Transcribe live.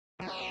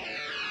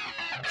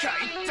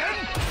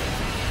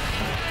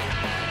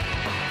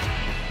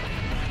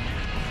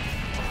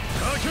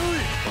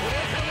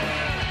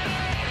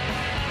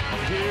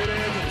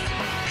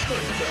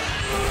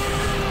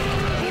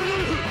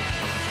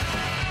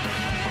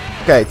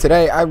Okay,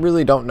 today I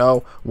really don't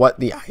know what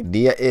the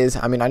idea is.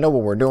 I mean, I know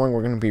what we're doing.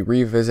 We're going to be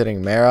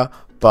revisiting Mera,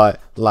 but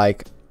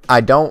like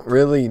I don't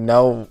really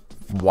know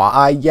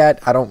why yet.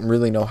 I don't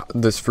really know how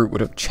this fruit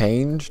would have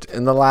changed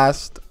in the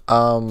last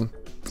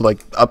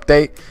like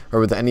update or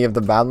with any of the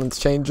balance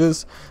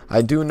changes.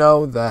 I do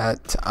know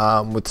that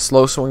with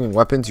slow swinging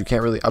weapons you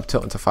can't really up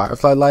tilt into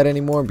Firefly Light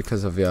anymore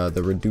because of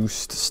the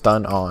reduced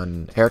stun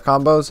on air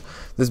combos.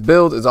 This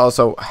build is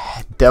also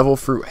Devil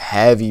Fruit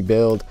heavy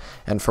build,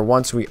 and for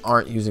once we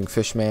aren't using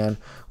Fishman,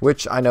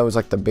 which I know is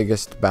like the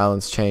biggest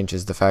balance change,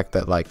 is the fact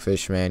that like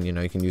Fishman, you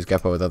know, you can use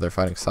Geppo with other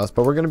fighting styles,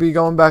 but we're going to be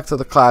going back to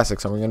the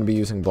classics and we're going to be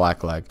using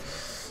Blackleg.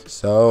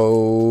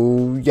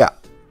 So yeah,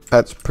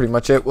 that's pretty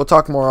much it. We'll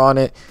talk more on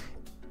it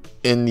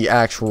in the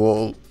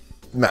actual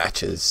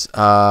matches.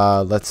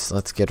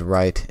 Let's get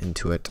right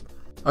into it.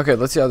 Okay,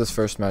 let's see how this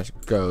first match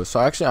goes. So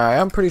actually I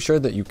am pretty sure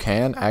that you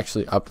can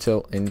actually up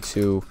tilt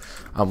into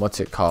what's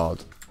it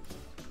called,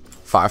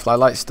 Firefly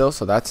Light still,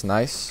 so that's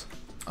nice.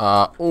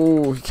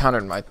 Oh, he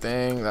countered my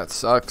thing. That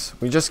sucks.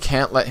 We just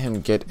can't let him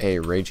get a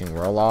raging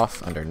roll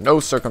off under no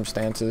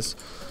circumstances.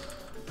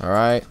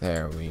 Alright,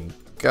 there we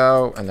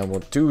go. And then we'll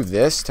do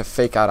this to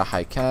fake out a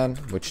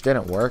Haiken, which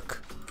didn't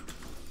work.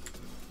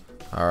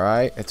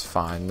 Alright, it's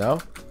fine though.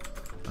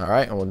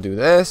 Alright, and we'll do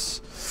this.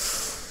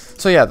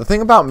 So yeah, the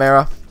thing about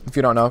Mera, if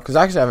you don't know, because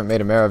actually I haven't made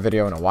a Mera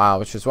video in a while,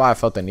 which is why I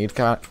felt the need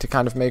to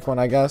kind of make one,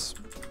 I guess,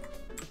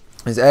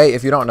 is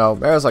if you don't know,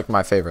 Mera's like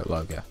my favorite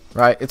Logia,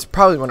 right? It's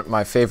probably one of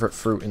my favorite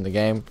fruit in the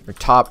game, or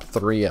top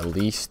 3 at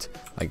least.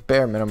 Like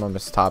bare minimum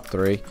is top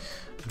 3.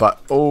 But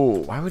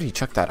oh, why would he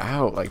chuck that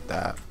out like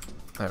that?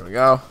 There we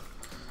go.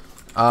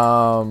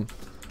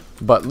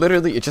 But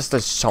literally it just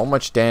does so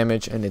much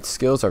damage, and its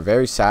skills are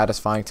very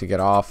satisfying to get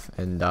off,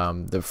 and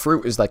the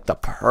fruit is like the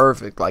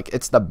perfect, like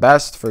it's the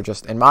best for,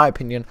 just in my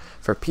opinion,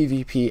 for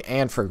PvP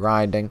and for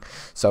grinding.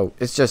 So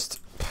it's just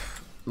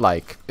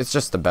like, it's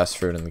just the best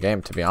fruit in the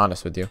game, to be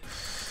honest with you.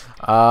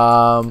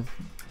 And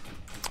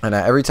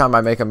every time I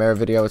make a Mera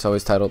video, it's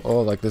always titled,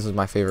 oh, like this is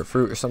my favorite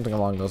fruit or something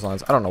along those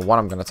lines. I don't know what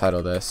I'm gonna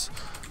title this,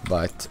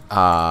 but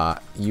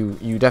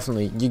you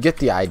definitely, you get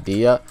the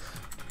idea.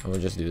 And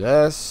we'll just do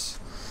this.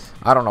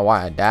 I don't know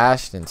why I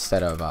dashed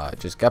instead of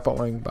just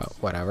Geppoing, but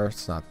whatever.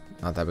 It's not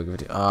that big of a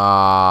deal.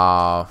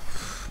 Oh,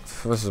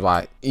 this is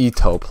why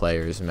Ito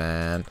players,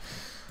 man.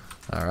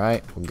 All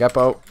right, we'll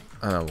Geppo,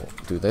 and then we'll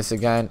do this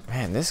again.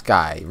 Man, this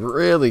guy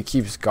really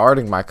keeps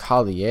guarding my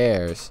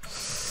Colliers.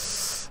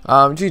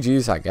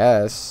 GG's, I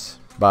guess.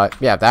 But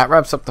yeah, that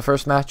wraps up the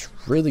first match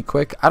really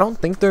quick. I don't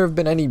think there have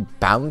been any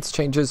balance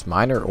changes,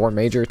 minor or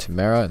major, to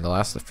Mera in the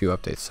last few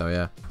updates. So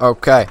yeah.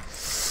 Okay.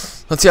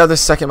 Let's see how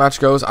this second match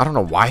goes. I don't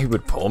know why he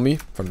would pull me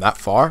from that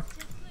far.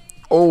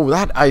 Oh,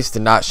 that ice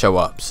did not show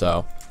up.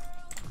 So,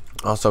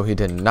 also he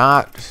didn't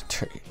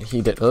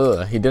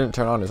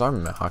turn on his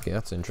armament hockey.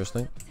 That's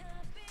interesting.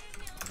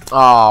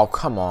 Oh,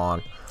 come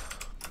on.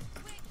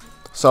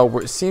 So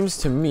it seems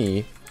to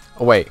me.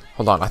 Oh wait,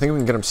 hold on. I think we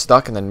can get him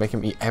stuck and then make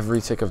him eat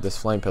every tick of this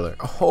flame pillar.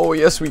 Oh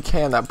yes, we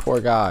can. That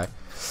poor guy.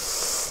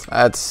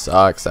 That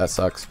sucks. That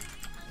sucks.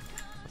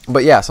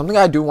 But yeah, something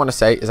I do want to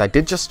say is I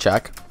did just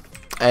check.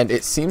 And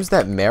it seems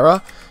that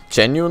Mera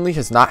genuinely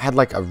has not had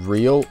like a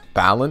real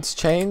balance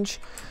change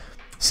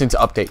since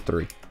update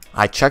 3.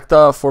 I checked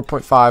the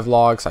 4.5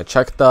 logs. I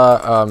checked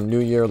the New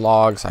Year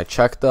logs. I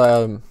checked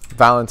the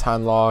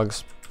Valentine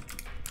logs,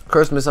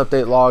 Christmas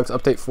update logs,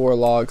 update 4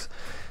 logs.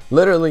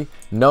 Literally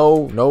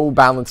no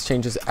balance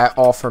changes at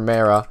all for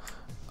Mera,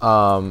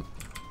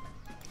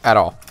 at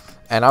all.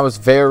 And I was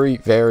very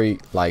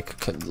like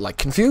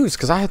confused,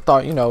 because I had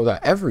thought, you know,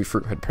 that every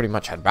fruit had pretty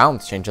much had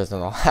balance changes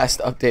in the last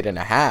update and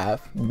a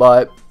half,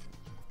 but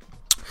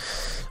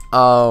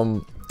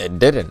it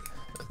didn't.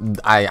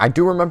 I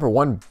do remember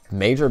one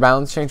major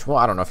balance change. Well,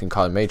 I don't know if you can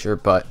call it major,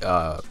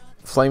 but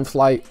Flame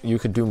Flight, you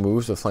could do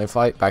moves with Flame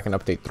Flight back in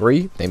update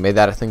 3. They made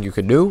that a thing you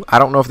could do. I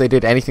don't know if they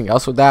did anything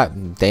else with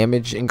that,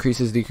 damage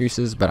increases,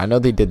 decreases, but I know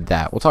they did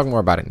that. We'll talk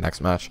more about it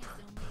next match.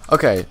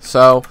 Okay,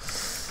 so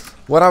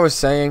what I was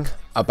saying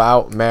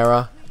about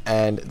Mera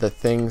and the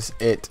things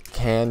it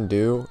can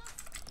do,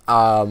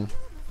 or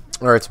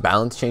its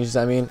balance changes,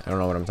 I mean. I don't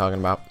know what I'm talking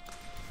about.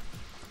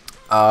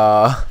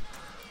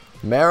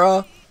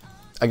 Mera,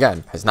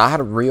 again, has not had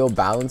a real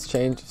balance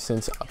change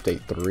since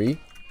update 3,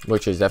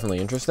 which is definitely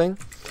interesting.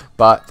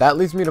 But that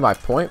leads me to my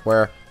point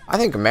where I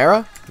think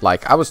Mera,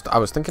 like I was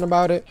thinking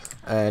about it,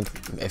 and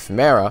if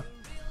Mera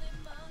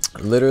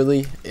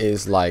literally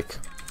is, like,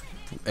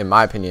 in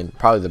my opinion,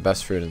 probably the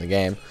best fruit in the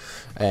game,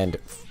 and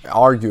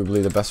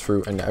arguably the best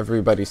fruit, and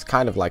everybody's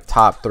kind of like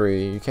top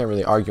 3, you can't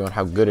really argue on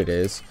how good it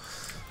is,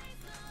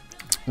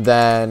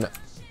 then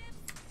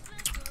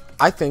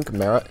I think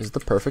Mera is the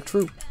perfect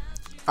fruit.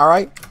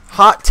 Alright,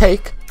 hot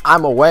take,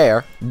 I'm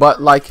aware,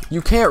 but like,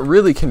 you can't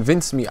really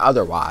convince me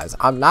otherwise.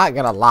 I'm not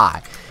gonna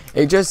lie.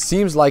 It just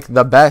seems like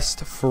the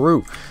best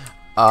fruit.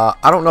 I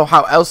don't know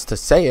how else to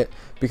say it,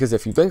 because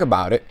if you think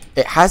about it,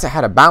 it hasn't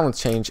had a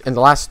balance change in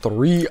the last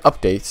 3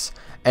 updates,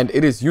 and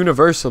it is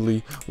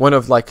universally one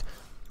of like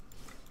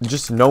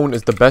just known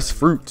as the best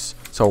fruits.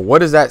 So what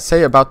does that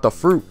say about the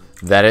fruit?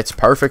 That it's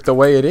perfect the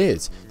way it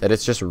is, that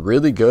it's just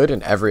really good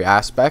in every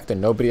aspect, and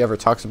nobody ever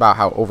talks about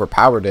how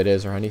overpowered it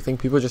is or anything.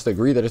 People just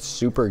agree that it's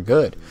super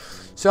good.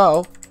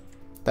 So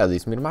that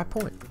leads me to my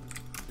point.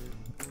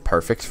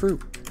 Perfect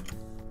fruit.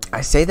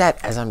 I say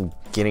that as I'm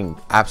getting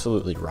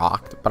absolutely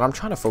rocked, but I'm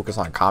trying to focus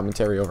on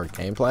commentary over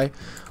gameplay.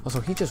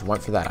 Also, he just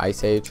went for that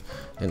Ice Age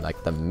in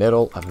like the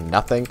middle of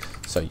nothing,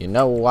 so you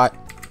know what?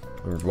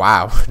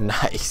 Wow.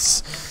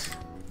 Nice.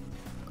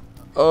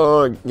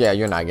 Oh yeah,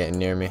 you're not getting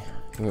near me.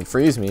 You can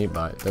freeze me,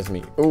 but it doesn't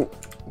mean. Oh,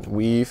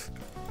 weave.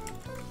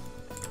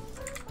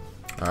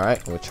 All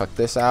right, we'll chuck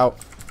this out.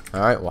 All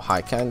right, we'll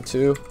high Ken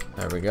too.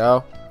 There we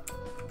go.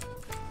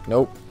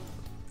 Nope.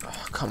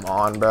 Oh, come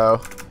on,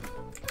 bro.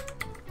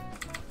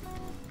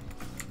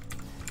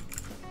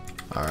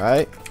 All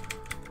right.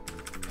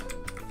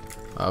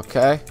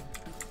 Okay.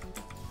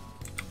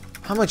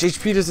 How much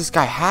HP does this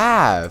guy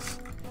have?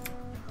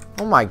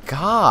 Oh my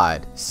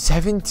god.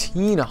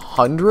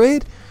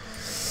 1700?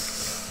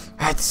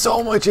 That's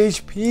so much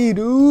HP,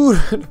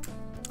 dude.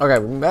 Okay,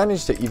 we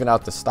managed to even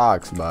out the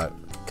stocks, but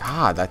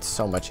god, that's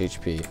so much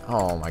HP.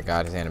 Oh my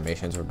god, his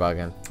animations were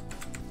bugging.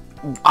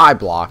 I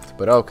blocked,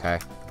 but okay.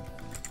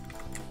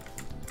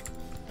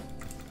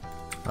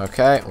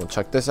 Okay, we'll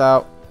check this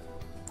out.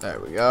 There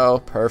we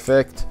go.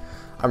 Perfect.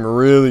 I'm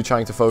really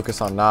trying to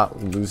focus on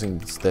not losing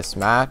this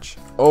match.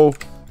 Oh.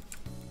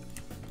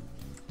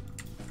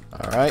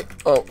 Alright.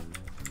 Oh.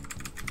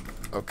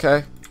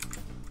 Okay.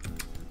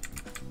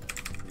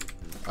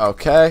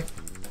 Okay.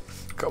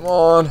 Come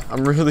on.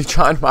 I'm really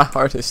trying my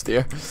hardest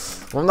here.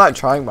 Well, I'm not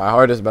trying my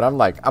hardest, but I'm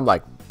like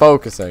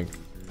focusing.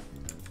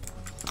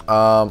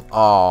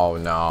 Oh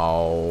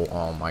no.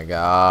 Oh my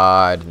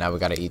god. Now we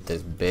gotta eat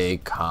this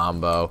big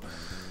combo.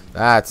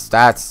 That's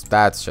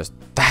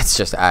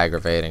just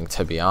aggravating,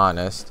 to be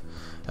honest.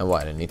 And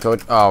what? And he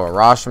thought, oh, a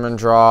Rashman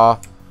draw.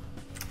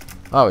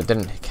 Oh, it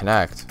didn't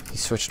connect. He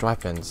switched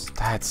weapons.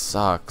 That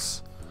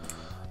sucks.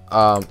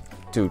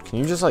 Dude, can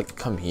you just like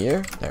come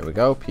here? There we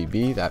go.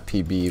 PB. That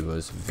PB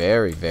was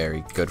very,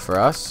 very good for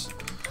us.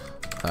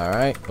 All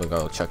right, we'll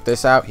go check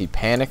this out. He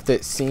panicked,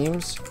 it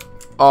seems.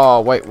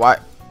 Oh wait,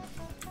 what?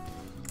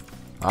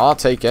 I'll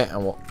take it,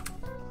 and we'll.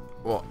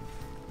 All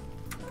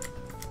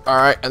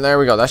right, and there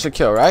we go. That should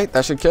kill, right?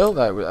 That should kill.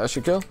 That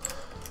should kill.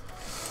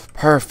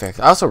 Perfect.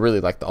 I also really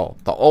like the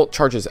ult. The ult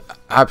charges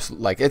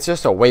absolutely, like, it's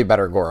just a way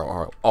better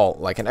Goro ult,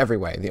 like in every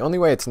way. The only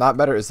way it's not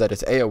better is that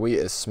its AoE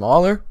is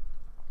smaller,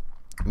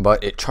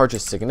 but it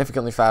charges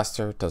significantly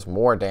faster, does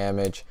more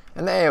damage,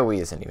 and the AoE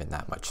isn't even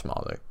that much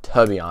smaller,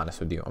 to be honest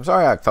with you. I'm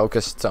sorry I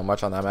focused so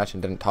much on that match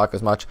and didn't talk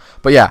as much,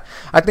 but yeah,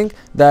 I think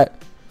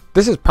that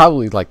this is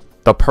probably like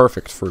the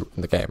perfect fruit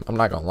in the game. I'm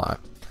not gonna lie.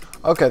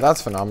 Okay,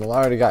 that's phenomenal.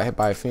 I already got hit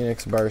by a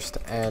Phoenix Burst,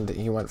 and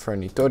he went for a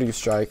Nitoryu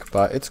Strike,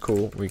 but it's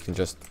cool. We can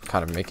just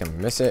kind of make him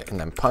miss it and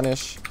then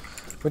punish,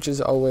 which is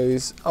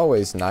always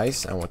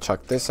nice. And we'll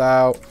chuck this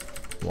out.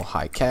 We'll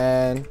high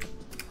Ken.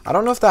 I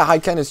don't know if that high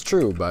Ken is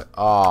true, but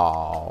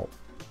oh.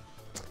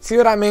 See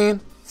what I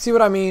mean? See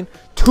what I mean?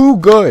 Too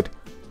good.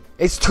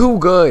 It's too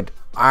good.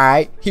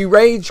 Alright? He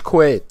rage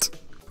quit.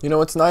 You know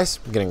what's nice?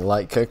 Getting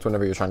light kicked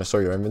whenever you're trying to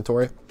store your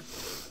inventory.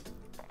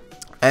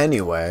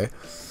 Anyway.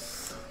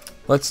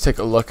 Let's take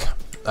a look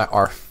at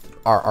our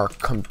oh,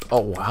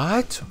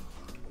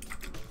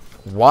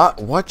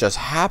 what just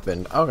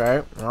happened?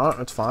 Okay,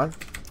 it's fine.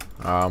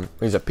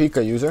 He's a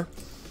Pika user.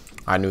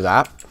 I knew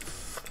that.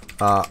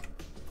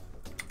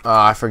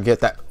 I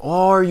forget that.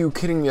 Oh, are you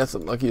kidding me? That's the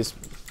luckiest.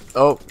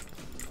 Oh,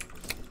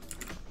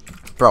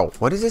 bro,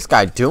 what is this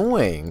guy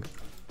doing?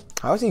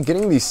 How is he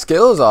getting these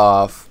skills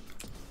off?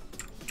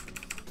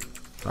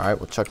 All right,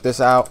 we'll check this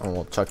out, and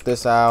we'll check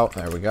this out.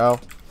 There we go.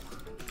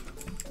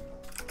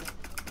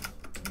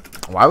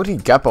 Why would he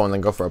Geppo and then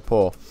go for a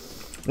pull?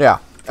 Yeah.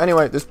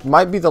 Anyway, this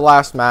might be the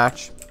last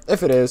match.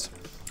 If it is,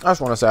 I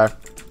just want to say,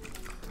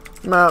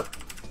 man,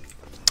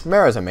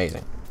 Mara is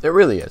amazing. It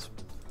really is.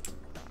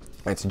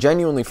 It's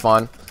genuinely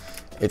fun.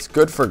 It's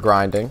good for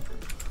grinding.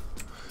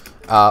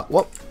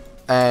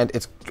 And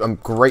it's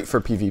great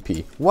for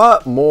PvP.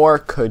 What more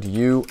could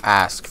you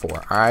ask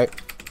for? All right.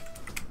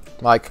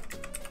 Like,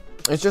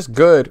 it's just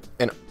good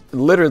in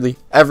literally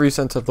every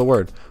sense of the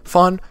word.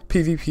 Fun,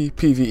 PvP,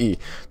 PvE.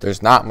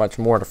 There's not much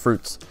more to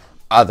fruits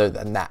other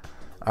than that.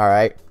 All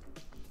right.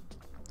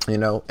 You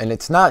know, and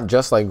it's not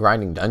just like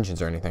grinding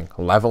dungeons or anything.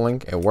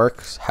 Leveling, it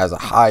works. Has a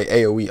high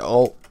AoE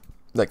ult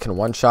that can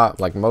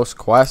one-shot like most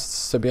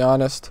quests, to be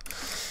honest.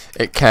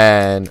 It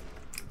can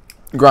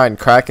grind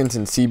Krakens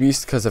and Sea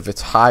Beasts because of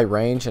its high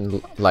range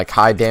and like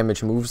high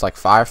damage moves like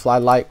Firefly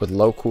Light with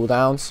low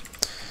cooldowns.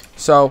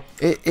 So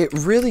it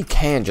really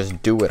can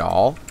just do it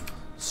all.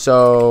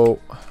 So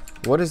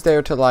what is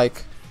there to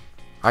like?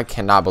 I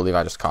cannot believe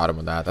I just caught him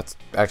with that. That's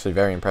actually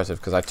very impressive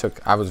because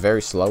I was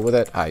very slow with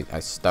it. I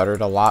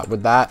stuttered a lot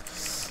with that.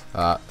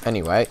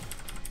 Anyway,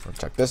 We'll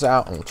check this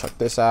out, and we'll check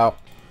this out.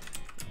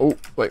 Oh,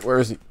 wait, where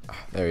is he?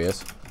 There he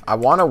is. I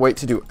want to wait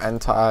to do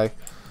Entei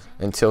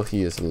until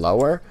he is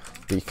lower,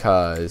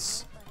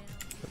 because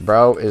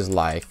bro is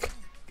like,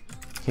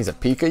 he's a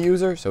Pika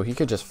user, so he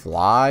could just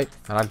fly,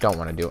 and I don't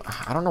want to do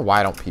it. I don't know why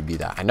I don't PB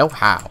that. I know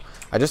how.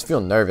 I just feel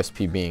nervous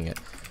PBing it.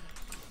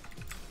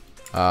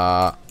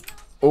 Oh,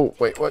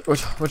 wait, what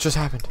just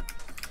happened?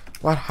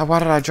 Why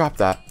did I drop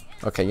that?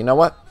 Okay, you know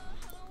what?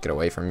 Get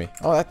away from me.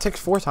 Oh, that takes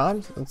 4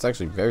 times? That's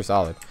actually very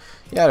solid.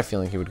 Yeah, I had a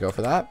feeling he would go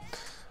for that.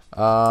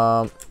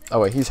 Oh,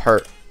 wait, he's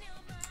hurt.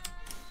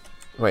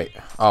 Wait.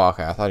 Oh,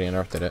 okay, I thought he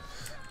interrupted it.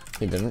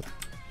 He didn't.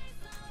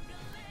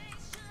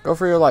 Go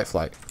for your light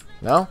flight.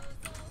 No?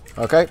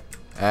 Okay.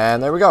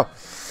 And there we go.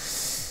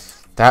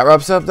 That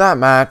wraps up that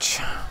match.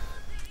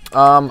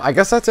 I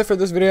guess that's it for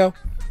this video.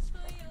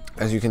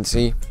 As you can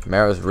see,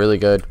 Mara's really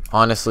good.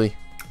 Honestly,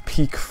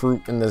 peak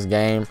fruit in this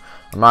game.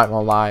 I'm not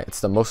gonna lie, it's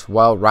the most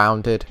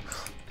well-rounded.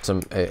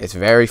 It's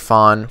very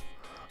fun.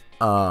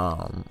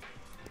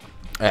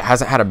 It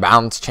hasn't had a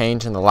balance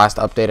change in the last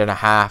update and a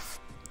half.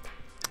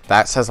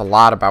 That says a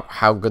lot about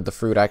how good the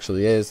fruit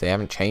actually is. They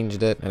haven't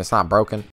changed it, and it's not broken.